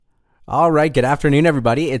All right, good afternoon,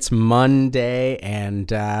 everybody. It's Monday,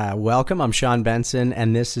 and welcome. I'm Sean Benson,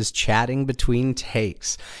 and this is Chatting Between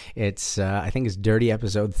Takes. I think it's dirty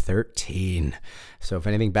episode 13. So if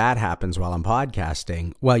anything bad happens while I'm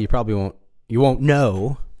podcasting, well, you won't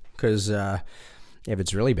know, because if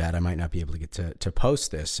it's really bad, I might not be able to get to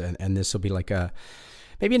post this, and this will be like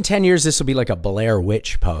maybe in 10 years, this will be like a Blair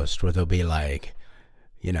Witch post, where they'll be like,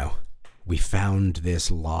 we found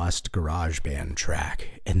this lost GarageBand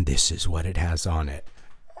track, and this is what it has on it.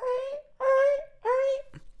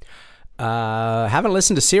 Haven't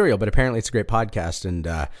listened to Serial, but apparently it's a great podcast, and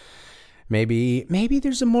maybe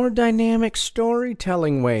there's a more dynamic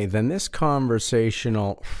storytelling way than this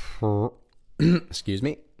conversational. Excuse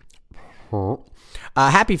me.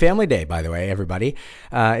 Happy Family Day, by the way, everybody.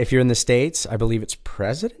 If you're in the States, I believe it's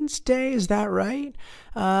President's Day. Is that right?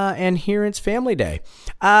 And here it's Family Day.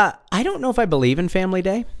 I don't know if I believe in Family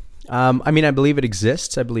Day. I believe it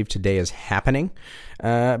exists. I believe today is happening.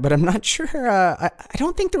 But I'm not sure. I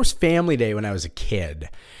don't think there was Family Day when I was a kid.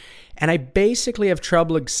 And I basically have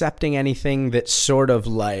trouble accepting anything that's sort of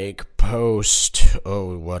like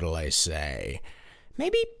what'll I say?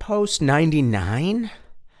 Maybe post 99?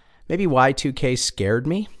 Maybe Y2K scared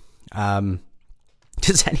me.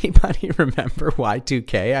 Does anybody remember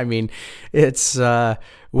Y2K? I mean, it's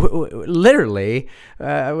literally,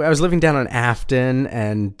 I was living down on Afton,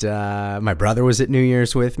 and my brother was at New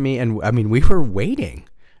Year's with me, and we were waiting.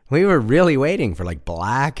 We were really waiting for like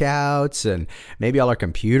blackouts, and maybe all our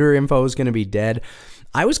computer info was going to be dead.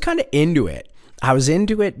 I was kind of into it. I was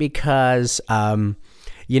into it because, me and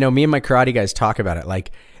my karate guys talk about it.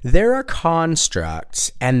 Like, there are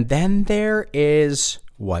constructs, and then there is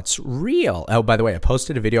what's real. Oh, by the way, I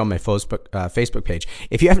posted a video on my Facebook page.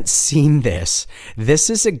 If you haven't seen this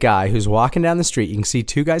is a guy who's walking down the street. You can see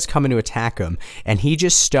two guys coming to attack him, and he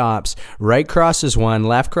just stops. Right crosses one,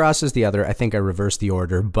 left crosses the other. I think I reversed the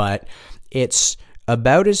order, but it's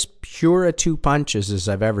about as pure a two punches as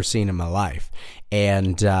I've ever seen in my life.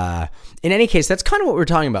 And in any case, that's kind of what we're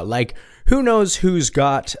talking about. Like, who knows who's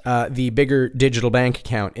got the bigger digital bank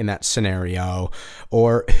account in that scenario,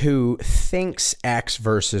 or who thinks X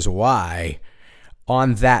versus Y.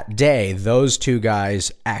 On that day, those two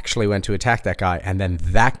guys actually went to attack that guy, and then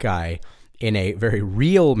that guy, in a very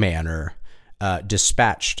real manner,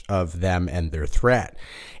 dispatched of them and their threat.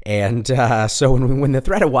 And so when the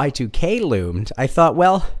threat of Y2K loomed, I thought,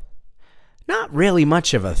 well, not really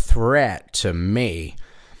much of a threat to me.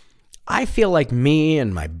 I feel like me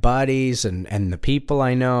and my buddies and the people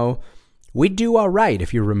I know, we'd do all right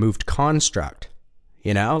if you removed construct.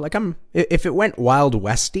 Like if it went Wild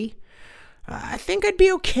Westy, I think I'd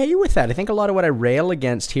be okay with that. I think a lot of what I rail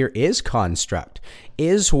against here is construct.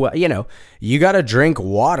 Is what, you got to drink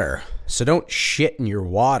water, so don't shit in your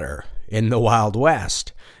water in the Wild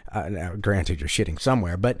West. Now, granted, you're shitting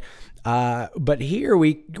somewhere, but here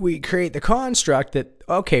we create the construct that,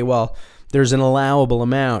 okay, well, there's an allowable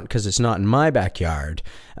amount because it's not in my backyard,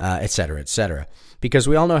 et cetera, et cetera. Because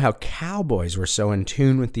we all know how cowboys were so in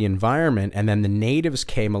tune with the environment, and then the natives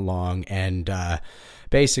came along and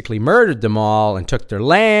basically murdered them all and took their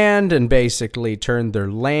land and basically turned their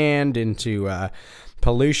land into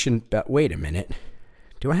pollution. But wait a minute.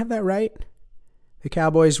 Do I have that right? The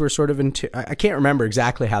cowboys were sort of I can't remember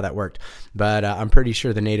exactly how that worked, but I'm pretty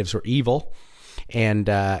sure the natives were evil and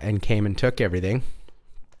came and took everything.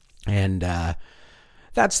 And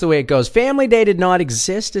that's the way it goes. Family Day did not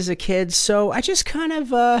exist as a kid, so I just kind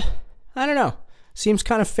of, I don't know, seems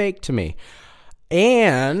kind of fake to me.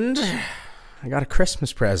 And I got a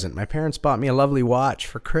Christmas present. My parents bought me a lovely watch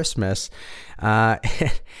for Christmas.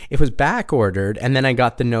 It was back ordered, and then I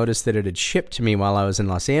got the notice that it had shipped to me while I was in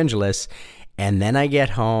Los Angeles. And then I get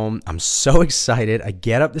home. I'm so excited. I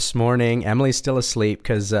get up this morning. Emily's still asleep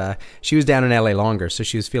because she was down in LA longer, so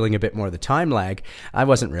she was feeling a bit more of the time lag. I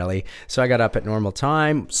wasn't really. So I got up at normal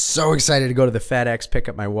time. So excited to go to the FedEx, pick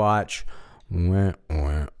up my watch.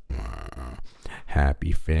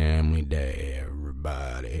 Happy Family Day,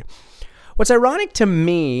 everybody. What's ironic to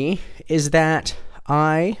me is that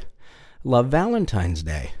I love Valentine's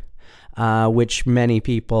Day. Which many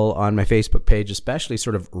people on my Facebook page especially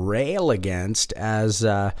sort of rail against as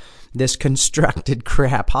this constructed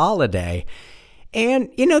crap holiday.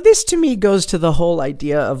 And, this to me goes to the whole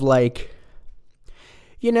idea of like,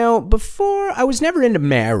 before, I was never into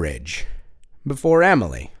marriage before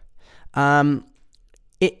Emily. In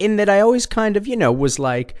that I always kind of, was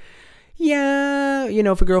like, yeah,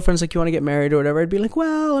 if a girlfriend's like, you want to get married or whatever, I'd be like,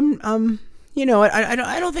 well, I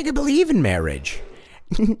don't think I believe in marriage.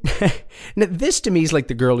 Now, this to me is like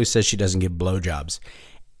the girl who says she doesn't give blowjobs.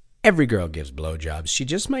 Every girl gives blowjobs. She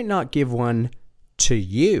just might not give one to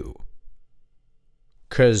you.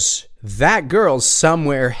 because that girl's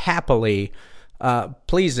somewhere happily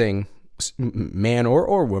pleasing, man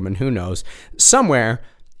or woman, who knows, somewhere.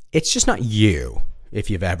 It's just not you, if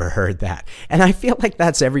you've ever heard that. And I feel like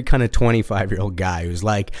that's every kind of 25-year-old guy who's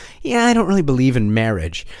like, yeah, I don't really believe in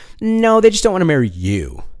marriage. No, they just don't want to marry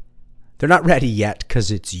you. They're not ready yet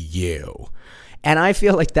because it's you. And I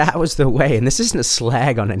feel like that was the way. And this isn't a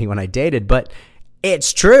slag on anyone I dated, but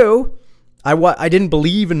it's true. I didn't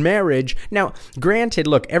believe in marriage. Now, granted,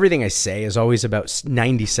 look, everything I say is always about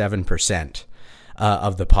 97%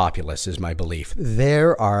 of the populace is my belief.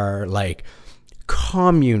 There are like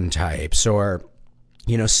commune types or,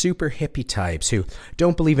 super hippie types who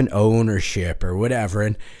don't believe in ownership or whatever.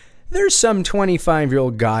 And there's some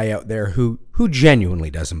 25-year-old guy out there who genuinely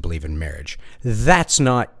doesn't believe in marriage. That's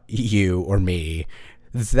not you or me.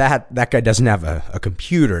 That guy doesn't have a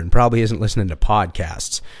computer and probably isn't listening to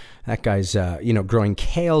podcasts. That guy's, growing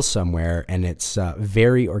kale somewhere, and it's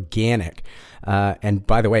very organic. And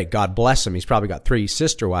by the way, God bless him. He's probably got 3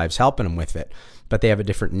 sister wives helping him with it, but they have a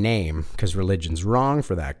different name because religion's wrong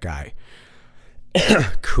for that guy.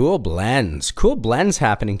 Cool blends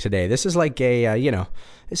happening today. This is like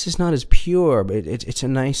this is not as pure, but it's a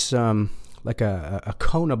nice, like a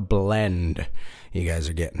Kona blend you guys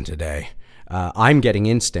are getting today. I'm getting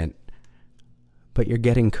instant, but you're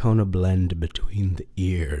getting Kona blend between the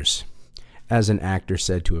ears, as an actor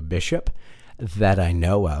said to a bishop that I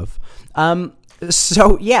know of.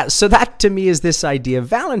 So that to me is this idea of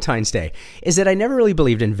Valentine's Day, is that I never really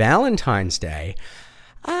believed in Valentine's Day.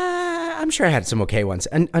 I'm sure I had some okay ones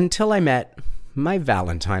until I met my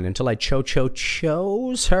Valentine, until I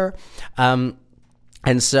chose her.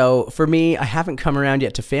 And so for me, I haven't come around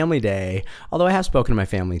yet to Family Day, although I have spoken to my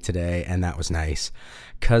family today, and that was nice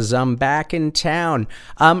because I'm back in town.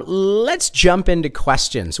 Let's jump into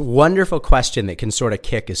questions. Wonderful question that can sort of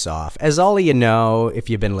kick us off. As all of you know,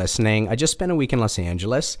 if you've been listening, I just spent a week in Los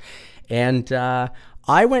Angeles, and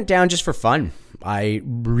I went down just for fun. I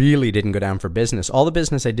really didn't go down for business. All the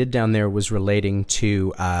business I did down there was relating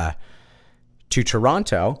to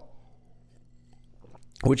Toronto,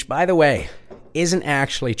 which, by the way, isn't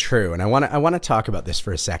actually true. And I want to talk about this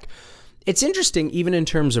for a sec. It's interesting, even in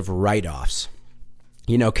terms of write-offs,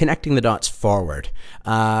 connecting the dots forward.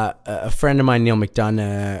 A friend of mine, Neil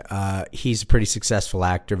McDonough, he's a pretty successful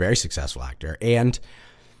actor, very successful actor. And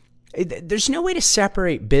there's no way to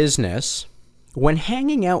separate business when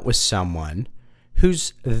hanging out with someone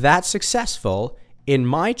who's that successful in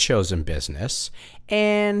my chosen business.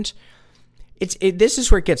 And this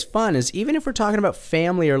is where it gets fun, is even if we're talking about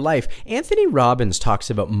family or life, Anthony Robbins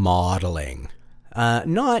talks about modeling,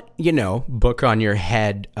 not, book on your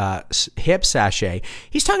head, hip sachet.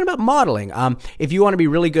 He's talking about modeling. If you want to be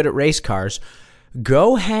really good at race cars,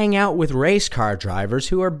 go hang out with race car drivers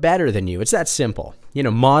who are better than you. It's that simple.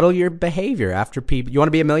 Model your behavior after people. You want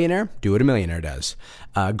to be a millionaire? Do what a millionaire does.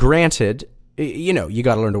 Granted, you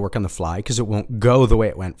got to learn to work on the fly because it won't go the way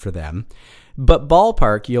it went for them. But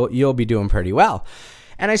ballpark, you'll be doing pretty well.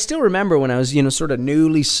 And I still remember when I was, sort of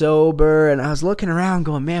newly sober, and I was looking around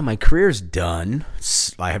going, man, my career's done.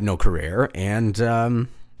 I have no career, and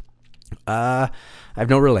I have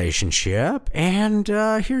no relationship. And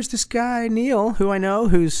here's this guy, Neil, who I know,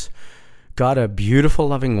 who's got a beautiful,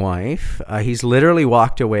 loving wife. He's literally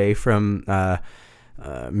walked away from $1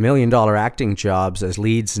 million acting jobs as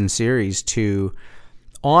leads in series to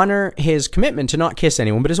honor his commitment to not kiss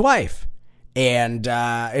anyone but his wife. And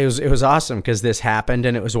it was awesome because this happened,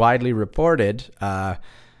 and it was widely reported that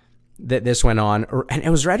this went on. And it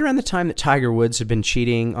was right around the time that Tiger Woods had been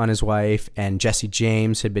cheating on his wife, and Jesse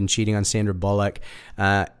James had been cheating on Sandra Bullock.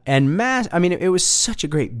 It was such a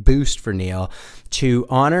great boost for Neil to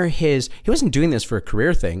honor he wasn't doing this for a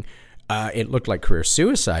career thing. It looked like career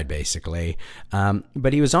suicide, basically.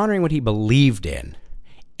 But he was honoring what he believed in.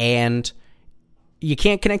 And you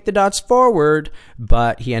can't connect the dots forward,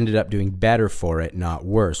 but he ended up doing better for it, not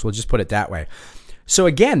worse. We'll just put it that way. So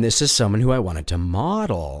again, this is someone who I wanted to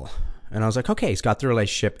model. And I was like, okay, he's got the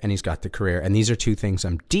relationship and he's got the career. And these are two things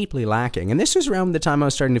I'm deeply lacking. And this was around the time I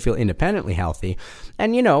was starting to feel independently healthy.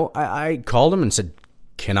 And, I called him and said,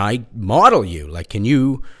 can I model you? Like, can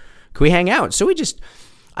we hang out? So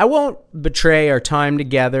I won't betray our time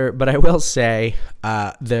together, but I will say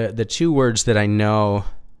the two words that I know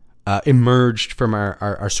emerged from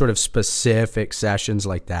our sort of specific sessions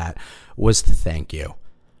like that was the thank you.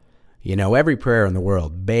 Every prayer in the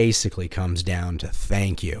world basically comes down to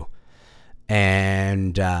thank you.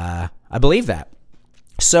 And I believe that.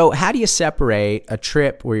 So how do you separate a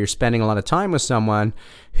trip where you're spending a lot of time with someone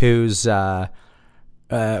who's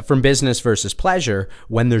from business versus pleasure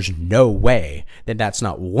when there's no way that that's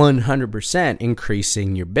not 100%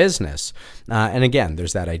 increasing your business. And again,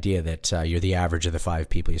 there's that idea that you're the average of the 5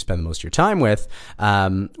 people you spend the most of your time with.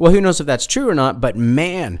 Well, who knows if that's true or not, but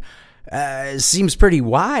man, it seems pretty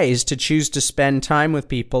wise to choose to spend time with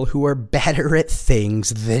people who are better at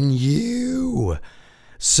things than you,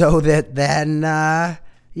 so that then,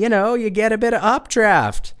 you get a bit of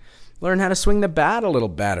updraft. Learn how to swing the bat a little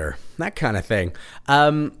better, that kind of thing.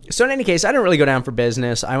 So in any case, I didn't really go down for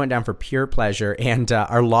business. I went down for pure pleasure, and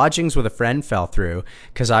our lodgings with a friend fell through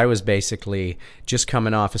because I was basically just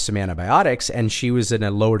coming off of some antibiotics, and she was in a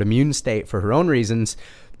lowered immune state for her own reasons.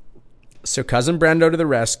 So cousin Brendo to the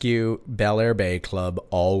rescue, Bel Air Bay Club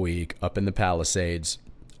all week up in the Palisades.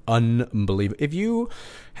 Unbelievable. If you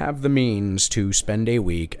have the means to spend a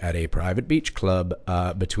week at a private beach club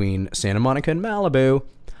between Santa Monica and Malibu,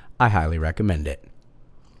 I highly recommend it.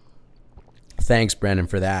 Thanks, Brendan,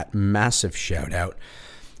 for that massive shout out.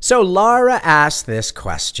 So Laura asked this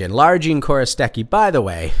question. Lara Jean Korostecki, by the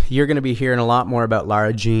way, you're going to be hearing a lot more about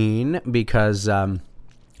Lara Jean because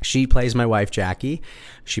she plays my wife, Jackie.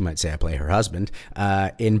 She might say I play her husband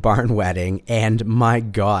in Barn Wedding. And my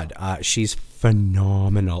God, she's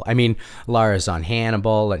phenomenal. I mean, Lara's on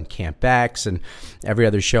Hannibal and Camp X and every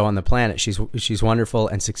other show on the planet. She's wonderful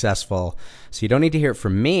and successful. So you don't need to hear it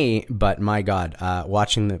from me, but my God,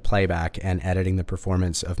 watching the playback and editing the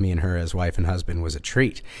performance of me and her as wife and husband was a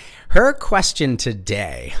treat. Her question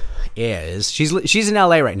today is, she's in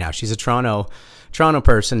LA right now. She's a Toronto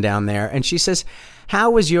person down there. And she says,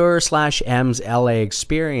 how was your/M's LA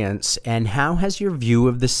experience, and how has your view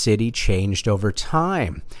of the city changed over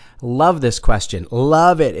time? Love this question.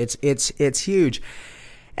 Love it. It's huge.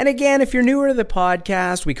 And again, if you're newer to the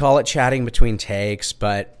podcast, we call it Chatting Between Takes,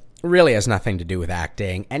 but really has nothing to do with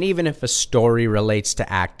acting. And even if a story relates to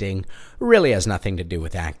acting, really has nothing to do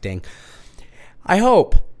with acting. I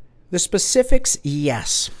hope. The specifics,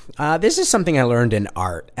 yes. This is something I learned in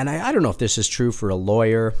art, and I don't know if this is true for a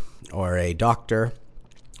lawyer or a doctor,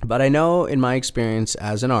 but I know in my experience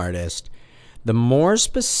as an artist, the more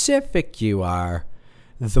specific you are,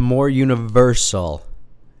 the more universal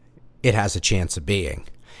it has a chance of being.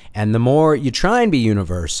 And the more you try and be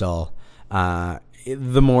universal,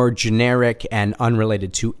 the more generic and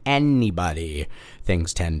unrelated to anybody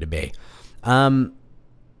things tend to be.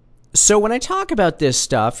 So when I talk about this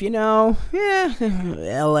stuff, LA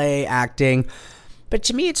acting, but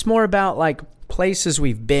to me it's more about like places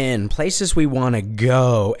we've been, places we want to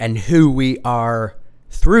go, and who we are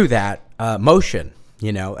through that motion.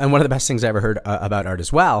 And one of the best things I ever heard about art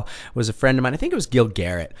as well was a friend of mine. I think it was Gil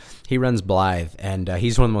Garrett. He runs Blythe, and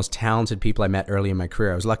he's one of the most talented people I met early in my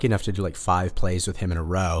career. I was lucky enough to do like 5 plays with him in a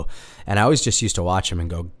row, and I always just used to watch him and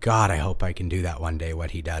go, God, I hope I can do that one day,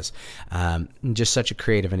 what he does. Just such a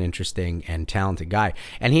creative and interesting and talented guy.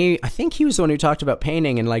 And I think he was the one who talked about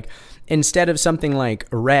painting, and like instead of something like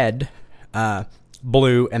red,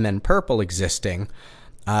 blue, and then purple existing,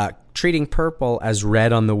 treating purple as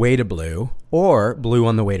red on the way to blue or blue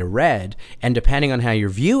on the way to red, and depending on how you're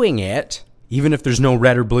viewing it, even if there's no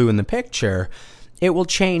red or blue in the picture, it will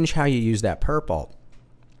change how you use that purple.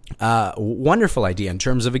 Wonderful idea in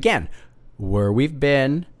terms of, again, where we've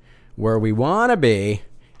been, where we want to be,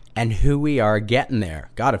 and who we are getting there.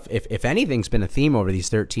 God, if anything's been a theme over these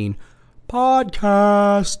 13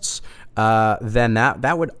 podcasts, then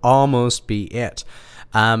that would almost be it.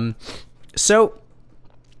 So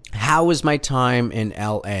how was my time in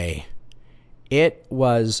LA? It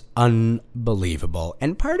was unbelievable.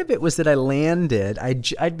 And part of it was that I landed,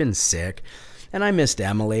 I'd been sick, and I missed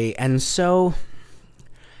Emily. And so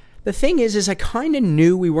the thing is I kind of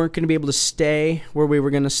knew we weren't going to be able to stay where we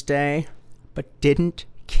were going to stay, but didn't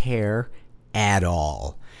care at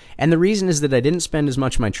all. And the reason is that I didn't spend as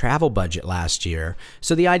much of my travel budget last year.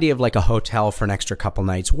 So the idea of like a hotel for an extra couple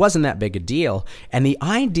nights wasn't that big a deal. And the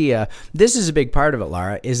idea, this is a big part of it,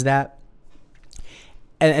 Laura, is that,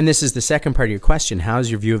 and this is the second part of your question,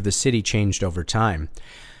 how's your view of the city changed over time?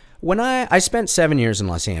 When I spent 7 years in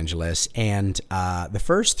Los Angeles, and the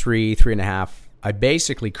first 3.5, I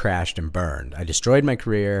basically crashed and burned. I destroyed my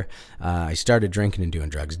career. I started drinking and doing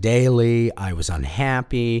drugs daily. I was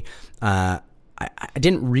unhappy. I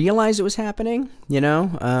didn't realize it was happening,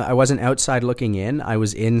 I wasn't outside looking in. I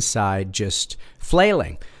was inside just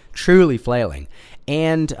flailing, truly flailing.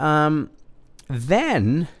 And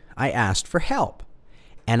then I asked for help,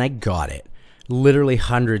 and I got it. Literally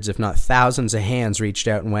hundreds, if not thousands of hands reached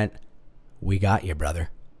out and went, "We got you, brother.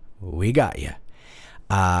 We got you."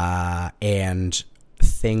 And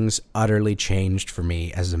things utterly changed for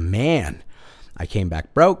me as a man. I came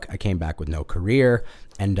back broke, I came back with no career,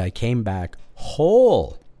 and I came back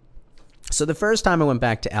whole. So the first time I went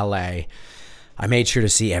back to LA, I made sure to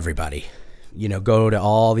see everybody. Go to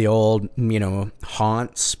all the old,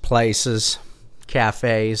 haunts, places,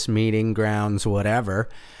 cafes, meeting grounds, whatever.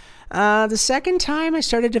 The second time, I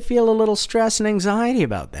started to feel a little stress and anxiety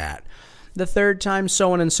about that. The third time,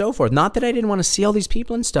 so on and so forth. Not that I didn't want to see all these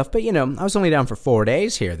people and stuff, but, I was only down for 4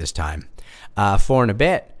 days here this time. 4 and a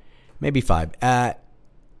bit, maybe 5.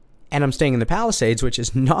 And I'm staying in the Palisades, which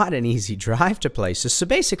is not an easy drive to places. So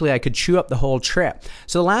basically, I could chew up the whole trip.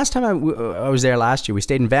 So the last time I was there last year, we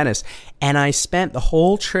stayed in Venice, and I spent the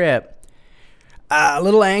whole trip a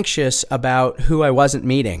little anxious about who I wasn't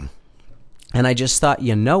meeting. And I just thought,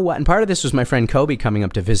 you know what? And part of this was my friend Kobe coming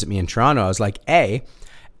up to visit me in Toronto. I was like, A,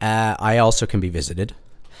 I also can be visited.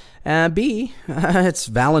 B, it's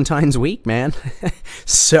Valentine's week, man.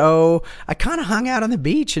 So I kind of hung out on the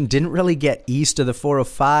beach and didn't really get east of the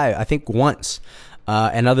 405, I think once.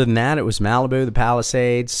 And other than that, it was Malibu, the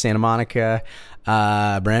Palisades, Santa Monica,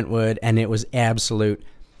 Brentwood, and it was absolute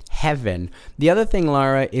heaven. The other thing,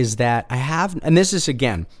 Laura, is that I have, and this is,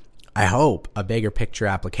 again, I hope, a bigger picture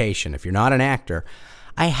application. If you're not an actor,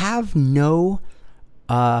 I have no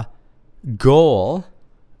goal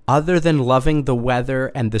other than loving the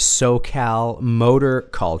weather and the SoCal motor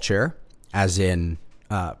culture, as in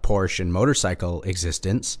Porsche and motorcycle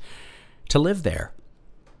existence, to live there.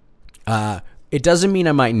 It doesn't mean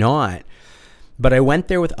I might not, but I went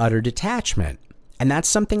there with utter detachment. And that's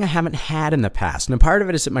something I haven't had in the past. And part of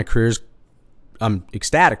it is that I'm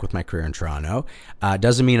ecstatic with my career in Toronto.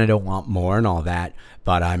 Doesn't mean I don't want more and all that,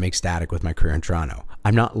 but I'm ecstatic with my career in Toronto.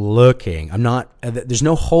 There's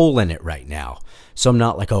no hole in it right now. So I'm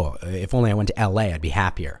not like, oh, if only I went to LA, I'd be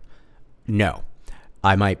happier. No.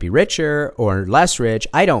 I might be richer or less rich.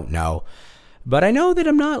 I don't know. But I know that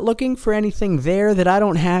I'm not looking for anything there that I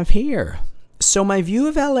don't have here. So my view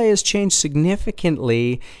of LA has changed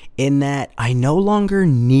significantly in that I no longer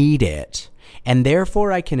need it. And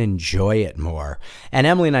therefore, I can enjoy it more. And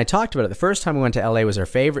Emily and I talked about it. The first time we went to LA was our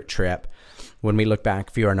favorite trip. When we look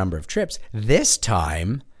back through our number of trips, this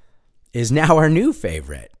time is now our new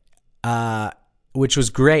favorite, which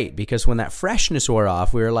was great because when that freshness wore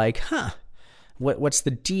off, we were like, what's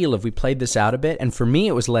the deal? Have we played this out a bit? And for me,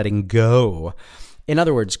 it was letting go. In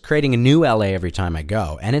other words, creating a new LA every time I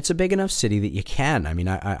go. And it's a big enough city that you can. I mean,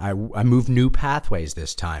 I moved new pathways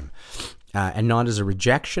this time. And not as a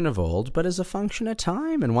rejection of old, but as a function of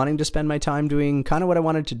time and wanting to spend my time doing kind of what I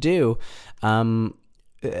wanted to do.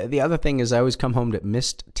 The other thing is I always come home to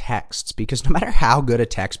missed texts because no matter how good a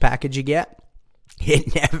text package you get,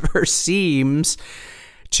 it never seems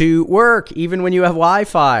to work, even when you have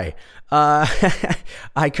Wi-Fi.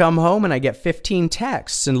 I come home and I get 15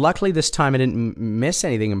 texts, and luckily this time I didn't miss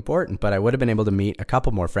anything important, but I would have been able to meet a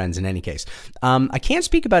couple more friends in any case. I can't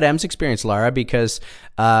speak about Em's experience, Laura, because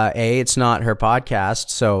A, it's not her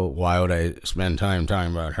podcast, so why would I spend time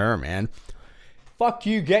talking about her, man? Fuck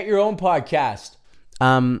you, get your own podcast.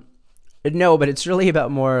 No, but it's really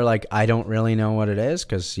about more like I don't really know what it is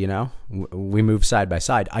because, we move side by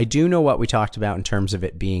side. I do know what we talked about in terms of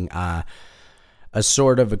it being a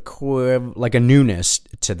sort of like a newness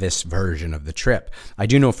to this version of the trip. I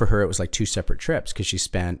do know for her it was like 2 separate trips because she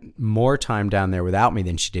spent more time down there without me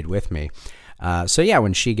than she did with me. So yeah,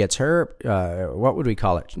 when she gets her, what would we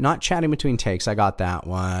call it? Not chatting between takes. I got that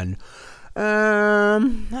one. I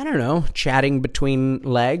don't know. Chatting between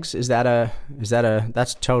legs.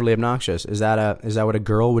 That's totally obnoxious. Is that what a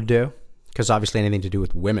girl would do? Because obviously anything to do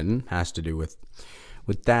with women has to do with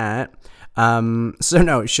that. So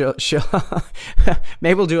no, she'll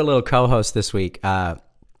maybe we'll do a little co-host this week,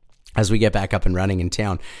 as we get back up and running in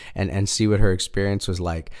town and see what her experience was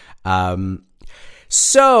like.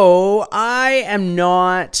 So I am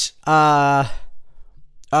not,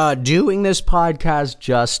 doing this podcast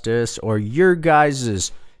justice or your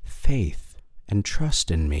guys' faith and trust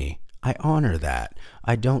in me. I honor that.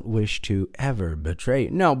 I don't wish to ever betray.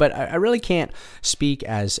 No, but I really can't speak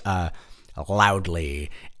as loudly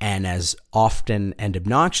and as often and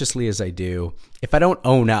obnoxiously as I do if I don't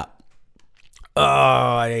own up. Oh,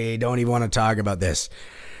 I don't even want to talk about this.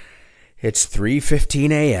 It's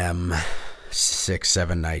 3:15 a.m.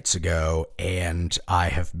 6-7 nights ago, and I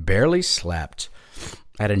have barely slept.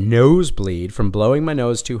 I had a nosebleed from blowing my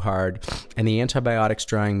nose too hard and the antibiotics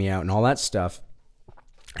drying me out and all that stuff.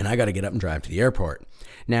 And I got to get up and drive to the airport.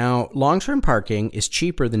 Now, long-term parking is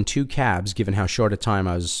cheaper than 2 cabs, given how short a time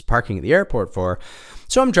I was parking at the airport for.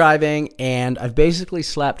 So I'm driving, and I've basically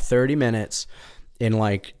slept 30 minutes in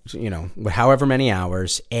like, however many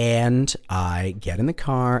hours. And I get in the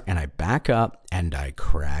car and I back up and I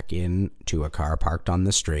crack into a car parked on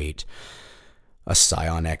the street, a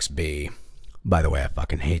Scion XB. By the way, I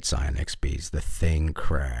fucking hate Scion XBs. The thing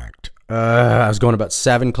cracked. I was going about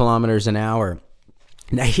 7 kilometers an hour.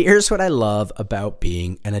 Now, here's what I love about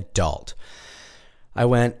being an adult. I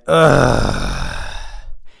went,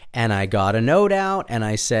 and I got a note out and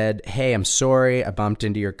I said, hey, I'm sorry. I bumped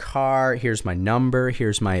into your car. Here's my number.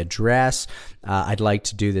 Here's my address. I'd like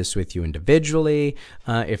to do this with you individually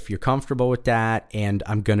if you're comfortable with that. And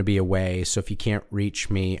I'm going to be away. So if you can't reach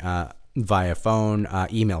me via phone,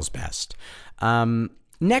 email's best.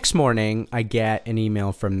 Next morning, I get an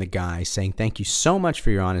email from the guy saying, thank you so much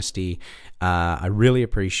for your honesty. I really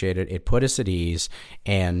appreciate it. It put us at ease.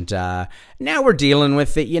 And now we're dealing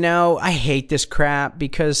with it. I hate this crap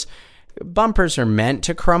because bumpers are meant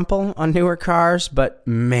to crumple on newer cars. But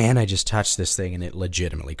man, I just touched this thing and it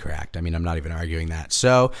legitimately cracked. I mean, I'm not even arguing that.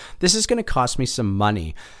 So this is going to cost me some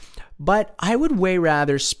money. But I would way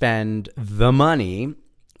rather spend the money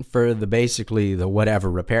for basically the whatever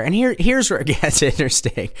repair. And here's where it gets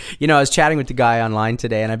interesting. I was chatting with the guy online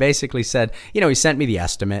today and I basically said, he sent me the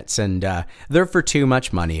estimates and they're for too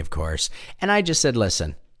much money, of course. And I just said,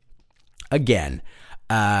 listen, again,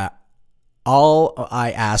 all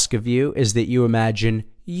I ask of you is that you imagine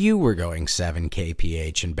you were going 7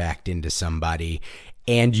 kph and backed into somebody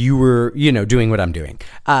and you were, doing what I'm doing.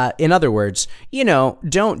 In other words,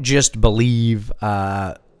 don't just believe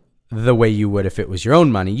the way you would if it was your own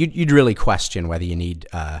money. You'd really question whether you need,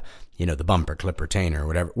 the bumper clip retainer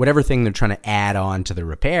or whatever thing they're trying to add on to the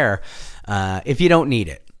repair, if you don't need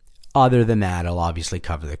it. Other than that, I'll obviously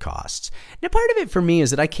cover the costs. Now, part of it for me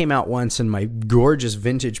is that I came out once and my gorgeous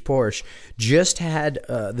vintage Porsche just had,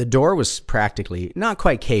 the door was practically not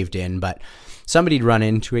quite caved in, but somebody'd run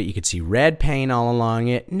into it. You could see red paint all along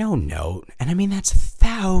it. No note. And I mean, that's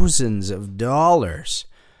thousands of dollars.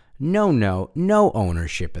 No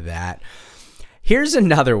ownership of that. Here's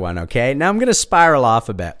another one, okay? Now I'm going to spiral off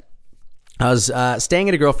a bit. I was staying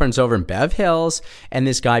at a girlfriend's over in Bev Hills, and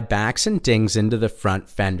this guy backs and dings into the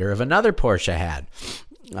front fender of another Porsche I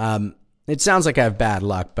had. It sounds like I have bad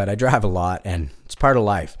luck, but I drive a lot, and it's part of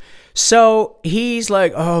life. So he's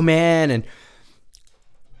like, oh, man, and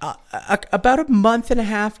about a month and a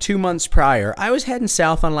half, 2 months prior, I was heading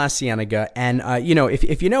south on La Cienega, and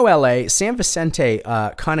if you know LA, San Vicente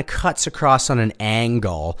kind of cuts across on an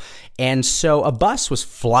angle, and so a bus was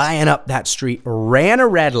flying up that street, ran a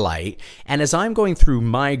red light, and as I'm going through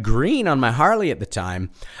my green on my Harley at the time,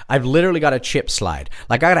 I've literally got a chip slide.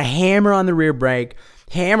 Like, I got a hammer on the rear brake,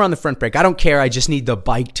 hammer on the front brake. I don't care. I just need the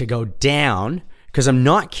bike to go down. Because I'm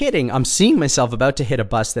not kidding, I'm seeing myself about to hit a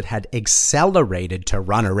bus that had accelerated to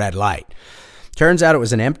run a red light. Turns out it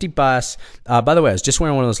was an empty bus. By the way, I was just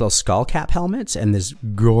wearing one of those little skull cap helmets and this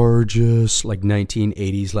gorgeous,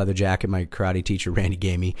 1980s leather jacket my karate teacher, Randy,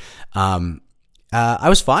 gave me. I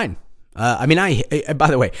was fine. By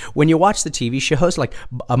the way, when you watch the TV shows, like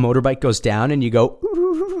a motorbike goes down and you go,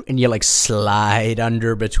 and you slide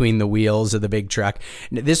under between the wheels of the big truck.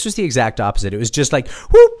 This was the exact opposite. It was just like,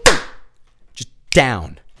 whoop,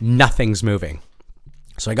 down. Nothing's moving.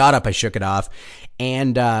 So I got up, I shook it off,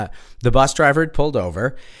 and the bus driver had pulled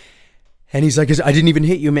over, and he's like, I didn't even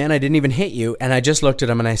hit you, man. I didn't even hit you. And I just looked at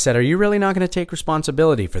him and I said, are you really not going to take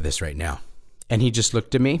responsibility for this right now? And he just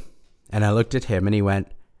looked at me, and I looked at him, and he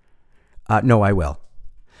went, no, I will.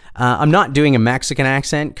 I'm not doing a Mexican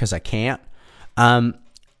accent because I can't.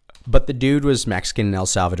 But the dude was Mexican, El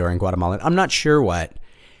Salvadoran, Guatemalan. I'm not sure what.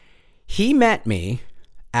 He met me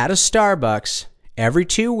at a Starbucks every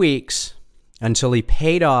 2 weeks until he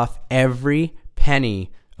paid off every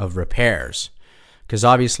penny of repairs. Because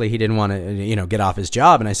obviously he didn't want to, get off his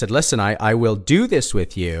job. And I said, listen, I will do this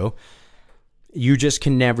with you. You just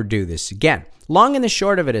can never do this again. Long and the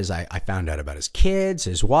short of it is I found out about his kids,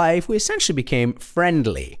 his wife. We essentially became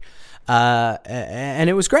friendly. And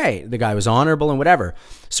it was great. The guy was honorable and whatever.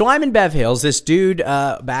 So I'm in Bev Hills. This dude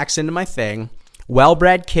backs into my thing.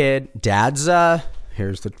 Well-bred kid. Dad's,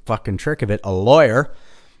 here's the fucking trick of it, a lawyer.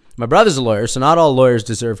 My brother's a lawyer, so not all lawyers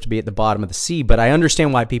deserve to be at the bottom of the sea, but I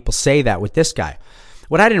understand why people say that with this guy.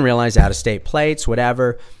 What I didn't realize, out-of-state plates,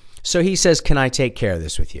 whatever. So he says, can I take care of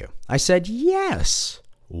this with you? I said, yes.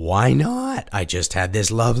 Why not? I just had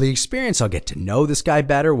this lovely experience. I'll get to know this guy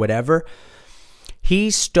better, whatever. He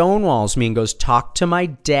stonewalls me and goes, talk to my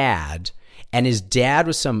dad. And his dad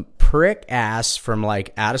was some prick ass from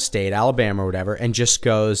out of state, Alabama or whatever, and just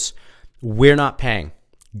goes, we're not paying.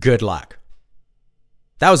 Good luck.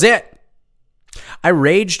 That was it. I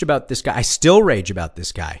raged about this guy. I still rage about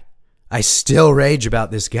this guy.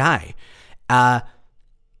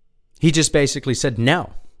 He just basically said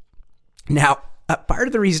no. Now, part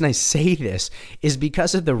of the reason I say this is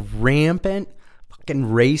because of the rampant fucking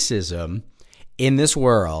racism in this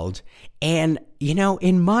world. And, you know,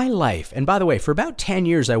 in my life, and by the way, for about 10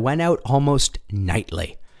 years, I went out almost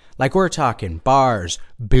nightly. Like, we're talking bars,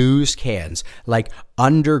 booze cans, like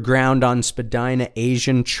underground on Spadina,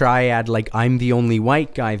 Asian triad. Like, I'm the only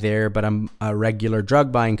white guy there, but I'm a regular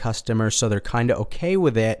drug buying customer, so they're kind of okay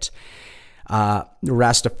with it.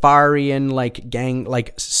 Rastafarian, like, gang,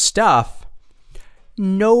 like, stuff.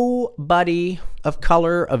 Nobody of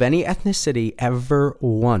color, of any ethnicity, ever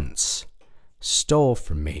once stole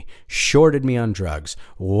from me, shorted me on drugs,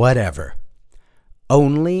 whatever.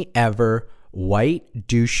 Only ever white,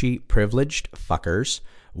 douchey, privileged fuckers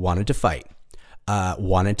wanted to fight,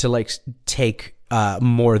 wanted to like take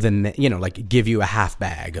more than, you know, like give you a half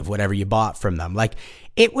bag of whatever you bought from them. Like,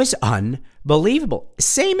 it was unbelievable.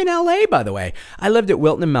 Same in LA, by the way. I lived at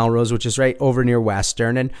Wilton and Melrose, which is right over near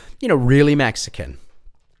Western, and, you know, really Mexican.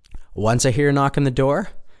 Once I hear a knock on the door,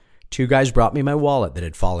 2 guys brought me my wallet that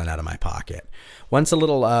had fallen out of my pocket. Once a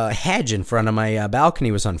little hedge in front of my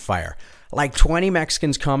balcony was on fire. Like 20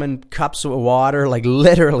 Mexicans coming, cups of water, like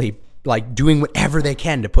literally like doing whatever they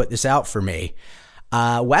can to put this out for me.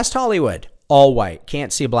 West Hollywood, all white.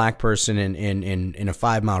 Can't see a black person in a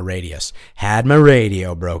 5-mile radius. Had my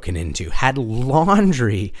radio broken into. Had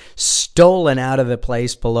laundry stolen out of the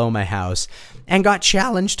place below my house. And got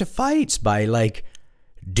challenged to fights by like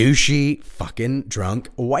douchey, fucking drunk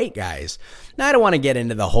white guys. Now, I don't want to get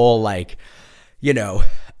into the whole, like, you know,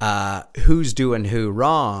 who's doing who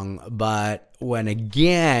wrong, but when,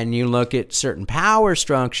 again, you look at certain power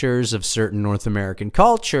structures of certain North American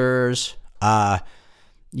cultures,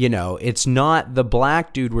 you know, it's not the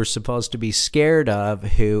black dude we're supposed to be scared of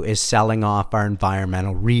who is selling off our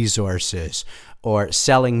environmental resources or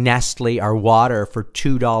selling Nestle our water for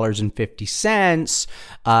 $2.50,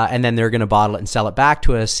 and then they're going to bottle it and sell it back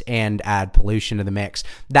to us and add pollution to the mix.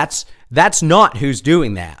 That's not who's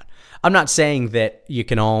doing that. I'm not saying that you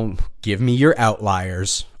can all give me your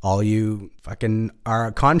outliers. All you fucking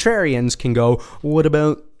are contrarians can go, what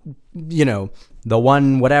about, you know, the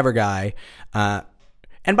one whatever guy?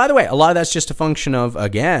 And by the way, a lot of that's just a function of,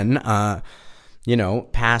 again, you know,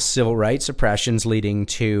 past civil rights oppressions leading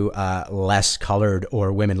to less colored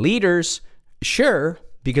or women leaders. Sure,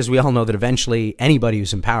 because we all know that eventually anybody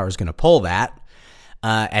who's in power is going to pull that.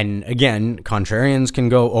 And again, contrarians can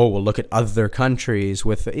go, oh, well, look at other countries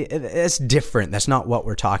with, it's different. That's not what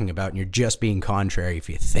we're talking about. And you're just being contrary if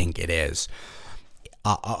you think it is.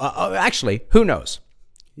 Actually, who knows?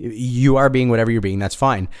 You are being whatever you're being. That's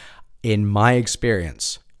fine. In my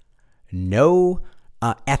experience, no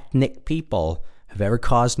ethnic people have ever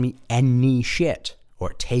caused me any shit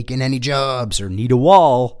or taken any jobs or need a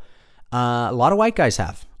wall. A lot of white guys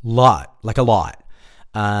have. A lot.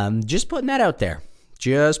 Just putting that out there.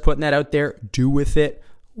 Do with it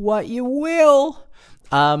what you will.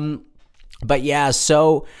 But yeah,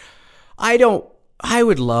 so I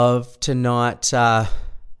would love to not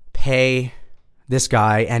pay this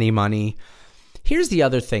guy any money. Here's the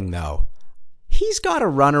other thing, though. He's got to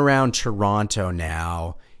run around Toronto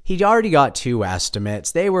now. He'd already got 2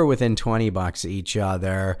 estimates. They were within $20 each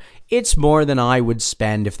other. It's more than I would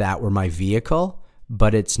spend if that were my vehicle,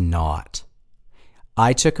 but it's not.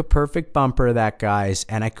 I took a perfect bumper of that guy's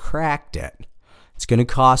and I cracked it. It's going to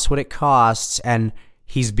cost what it costs, and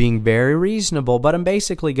he's being very reasonable, but I'm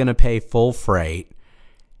basically going to pay full freight.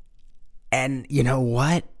 And you know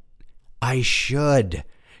what? I should.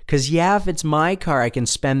 Because, yeah, if it's my car, I can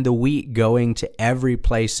spend the week going to every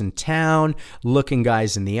place in town, looking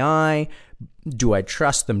guys in the eye. Do I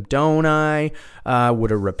trust them? Don't I?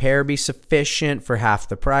 Would a repair be sufficient for half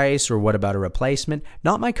the price? Or what about a replacement?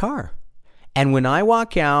 Not my car. And when I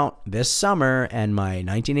walk out this summer and my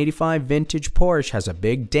 1985 vintage Porsche has a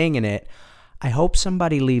big ding in it, I hope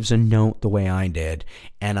somebody leaves a note the way I did.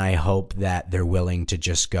 And I hope that they're willing to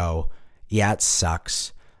just go, yeah, it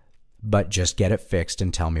sucks, but just get it fixed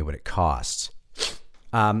and tell me what it costs.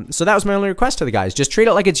 So that was my only request to the guys. Just treat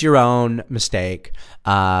it like it's your own mistake.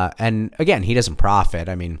 And again, he doesn't profit.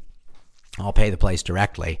 I mean, I'll pay the place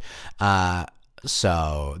directly.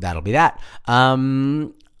 So that'll be that.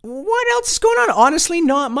 What else is going on? Honestly,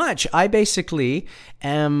 not much. I basically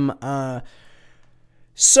am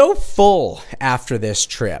so full after this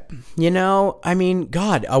trip. You know, I mean,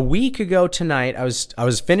 God, a week ago tonight, I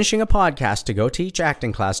was finishing a podcast to go teach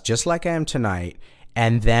acting class just like I am tonight.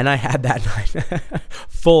 And then I had that night,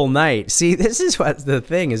 full night. See, this is what the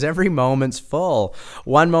thing is. Every moment's full.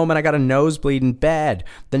 One moment I got a nosebleed in bed.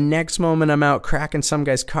 The next moment I'm out cracking some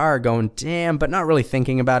guy's car going, damn, but not really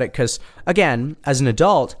thinking about it. Because, again, as an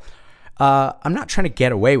adult, I'm not trying to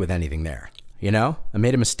get away with anything there. You know, I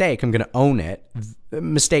made a mistake. I'm going to own it.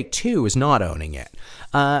 Mistake 2 is not owning it.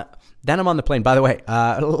 Then I'm on the plane. By the way,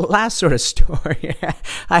 last sort of story.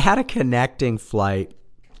 I had a connecting flight.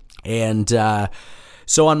 And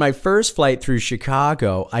so on my first flight through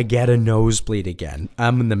Chicago, I get a nosebleed again.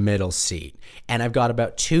 I'm in the middle seat. And I've got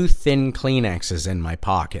about 2 thin Kleenexes in my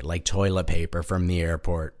pocket, like toilet paper from the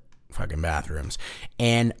airport fucking bathrooms.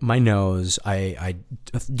 And my nose, I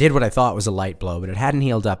did what I thought was a light blow, but it hadn't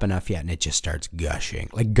healed up enough yet, and it just starts gushing.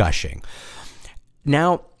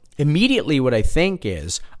 Now, immediately what I think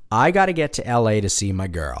is, I got to get to LA to see my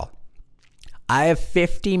girl. I have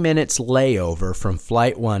 50 minutes layover from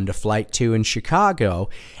flight 1 to flight 2 in Chicago,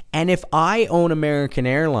 and if I own American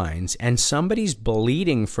Airlines and somebody's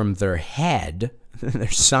bleeding from their head, their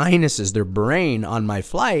sinuses, their brain on my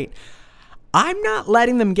flight, I'm not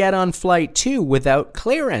letting them get on flight 2 without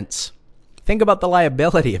clearance. Think about the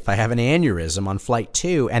liability if I have an aneurysm on flight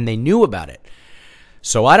 2 and they knew about it.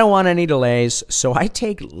 So I don't want any delays. So I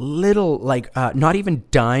take little, not even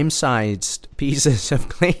dime-sized pieces of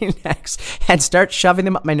Kleenex and start shoving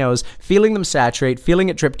them up my nose, feeling them saturate, feeling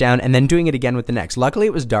it drip down, and then doing it again with the next. Luckily,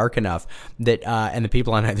 it was dark enough that, and the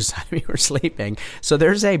people on either side of me were sleeping. So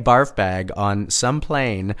there's a barf bag on some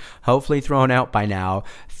plane, hopefully thrown out by now,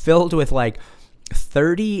 filled with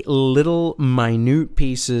 30 little minute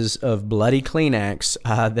pieces of bloody Kleenex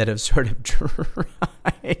that have sort of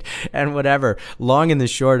dried and whatever. Long and the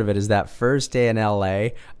short of it is that first day in LA,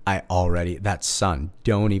 that sun,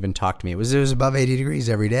 don't even talk to me. It was above 80 degrees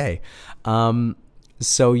every day.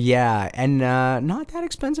 So yeah, and not that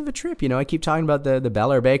expensive a trip. You know, I keep talking about the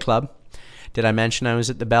Bel Air Bay Club. Did I mention I was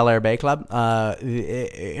at the Bel Air Bay Club?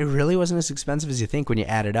 It really wasn't as expensive as you think when you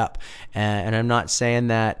add it up. And I'm not saying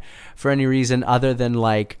that for any reason other than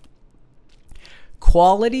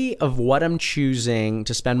quality of what I'm choosing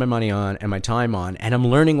to spend my money on and my time on. And I'm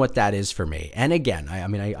learning what that is for me. And again,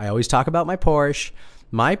 I always talk about my Porsche.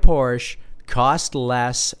 My Porsche cost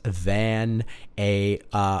less than a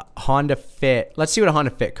Honda Fit. Let's see what a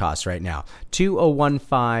Honda Fit costs right now.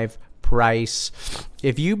 2015 price.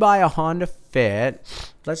 If you buy a Honda Fit,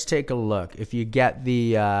 let's take a look. If you get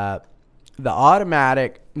the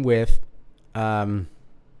automatic with MSRP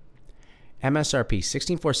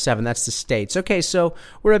 1647, that's the States. Okay, so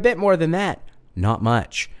we're a bit more than that. Not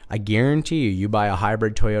much. I guarantee you buy a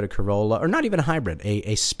hybrid Toyota Corolla, or not even a hybrid,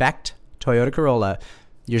 a spec Toyota Corolla,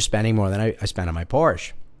 you're spending more than I spent on my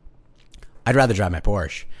Porsche. I'd rather drive my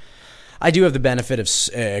Porsche. I do have the benefit of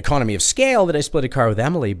economy of scale that I split a car with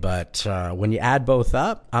Emily, but when you add both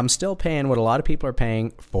up, I'm still paying what a lot of people are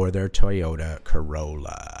paying for their Toyota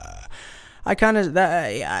Corolla.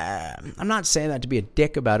 I'm not saying that to be a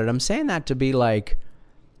dick about it. I'm saying that to be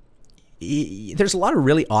there's a lot of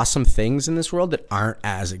really awesome things in this world that aren't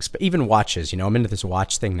as expensive. Even watches, I'm into this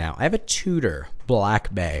watch thing now. I have a Tudor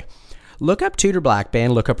Black Bay. Look up Tudor Black Bay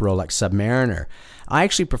and look up Rolex Submariner. I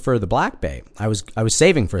actually prefer the Black Bay. I was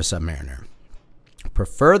saving for a Submariner.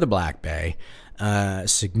 Prefer the Black Bay.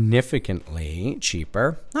 Significantly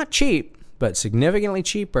cheaper. Not cheap, but significantly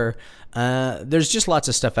cheaper. There's just lots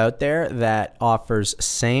of stuff out there that offers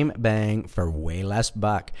same bang for way less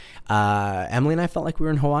buck. Emily and I felt like we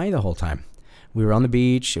were in Hawaii the whole time. We were on the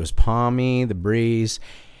beach. It was palmy, the breeze.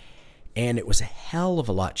 And it was a hell of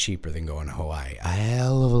a lot cheaper than going to Hawaii. A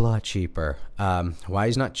hell of a lot cheaper.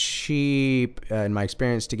 Hawaii's not cheap in my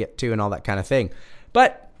experience to get to and all that kind of thing.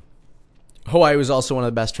 But Hawaii was also one of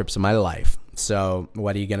the best trips of my life. So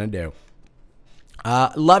what are you going to do?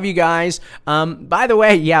 Love you guys. By the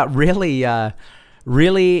way, yeah,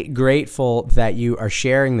 really grateful that you are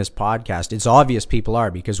sharing this podcast. It's obvious people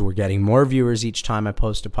are, because we're getting more viewers each time I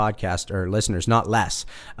post a podcast, or listeners, not less.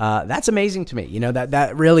 That's amazing to me.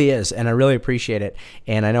 That really is. And I really appreciate it.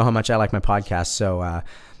 And I know how much I like my podcast. So,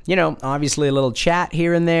 obviously a little chat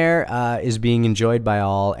here and there is being enjoyed by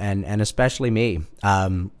all, and especially me.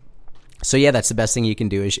 So yeah, that's the best thing you can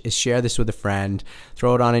do is share this with a friend,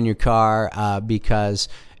 throw it on in your car, because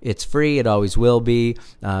it's free. It always will be.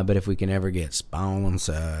 But if we can ever get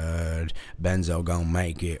sponsored, Benzo gonna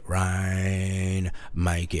make it rain.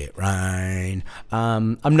 Make it rain.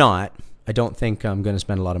 I'm not. I don't think I'm going to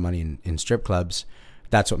spend a lot of money in strip clubs.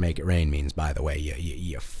 That's what Make It Rain means, by the way.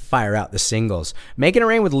 You fire out the singles. Making it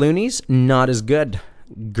rain with loonies, not as good.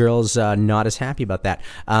 Girls not as happy about that.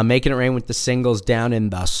 Making it rain with the singles down in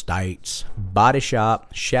the States. Body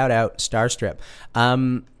Shop, shout out, Star Strip.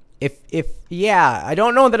 Yeah, I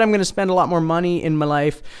don't know that I'm going to spend a lot more money in my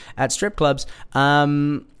life at strip clubs.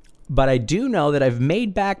 But I do know that I've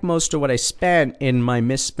made back most of what I spent in my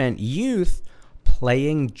misspent youth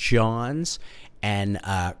playing Johns and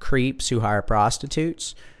creeps who hire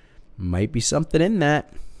prostitutes. Might be something in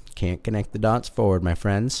that. Can't connect the dots forward, my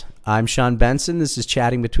friends. I'm Sean Benson. This is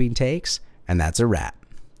Chatting Between Takes, and that's a wrap.